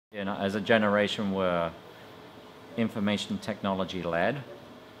You know, as a generation, we're information technology led,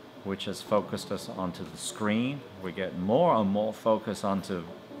 which has focused us onto the screen. We get more and more focus onto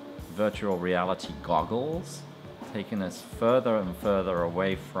virtual reality goggles, taking us further and further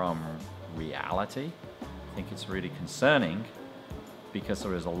away from reality. I think it's really concerning because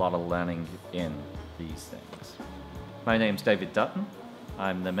there is a lot of learning in these things. My name's David Dutton.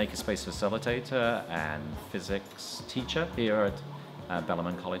 I'm the Makerspace facilitator and physics teacher here at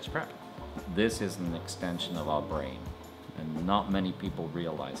Bellarmine College Prep. This is an extension of our brain, and not many people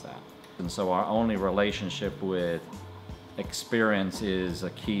realize that. And so our only relationship with experience is a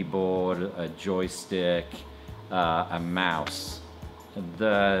keyboard, a joystick, a mouse.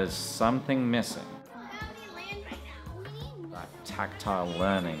 There's something missing. Tactile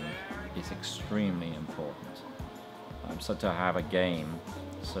learning is extremely important. So to have a game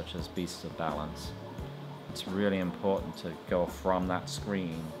such as Beasts of Balance, it's really important to go from that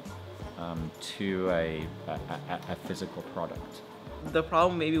screen to a physical product. The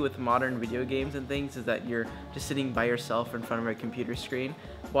problem maybe with modern video games and things is that you're just sitting by yourself in front of a computer screen,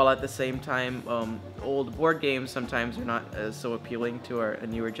 while at the same time old board games sometimes are not as so appealing to a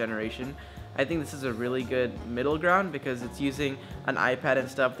newer generation. I think this is a really good middle ground because it's using an iPad and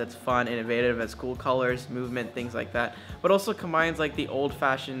stuff that's fun, innovative, has cool colors, movement, things like that, but also combines like the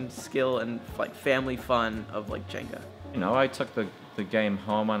old-fashioned skill and like family fun of like Jenga. You know, I took the game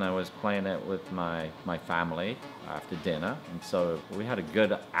home and I was playing it with my family after dinner, and so we had a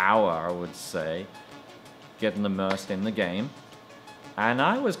good hour, I would say, getting immersed in the game. And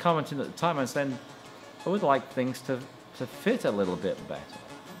I was commenting at the time, I was saying I would like things to fit a little bit better.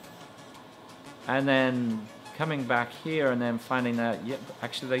 And then coming back here and then finding that, yeah,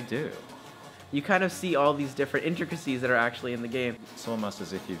 actually they do. You kind of see all these different intricacies that are actually in the game. It's almost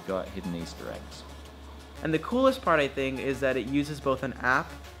as if you've got hidden Easter eggs. And the coolest part, I think, is that it uses both an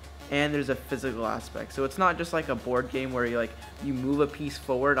app and there's a physical aspect. So it's not just like a board game where you move a piece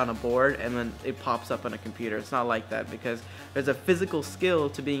forward on a board and then it pops up on a computer. It's not like that because there's a physical skill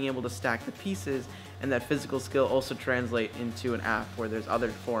to being able to stack the pieces, and that physical skill also translates into an app where there's other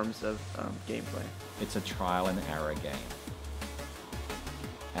forms of gameplay. It's a trial and error game.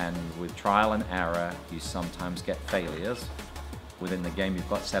 And with trial and error, you sometimes get failures. Within the game, you've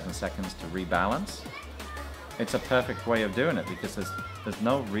got 7 seconds to rebalance. It's a perfect way of doing it because there's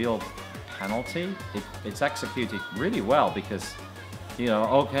no real penalty. It's executed really well because, you know,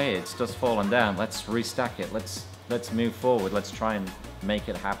 okay, it's just fallen down. Let's restack it. Let's move forward. Let's try and make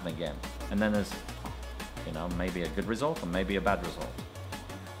it happen again. And then there's, you know, maybe a good result or maybe a bad result.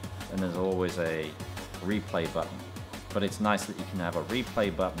 And there's always a replay button. But it's nice that you can have a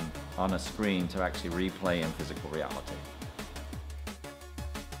replay button on a screen to actually replay in physical reality.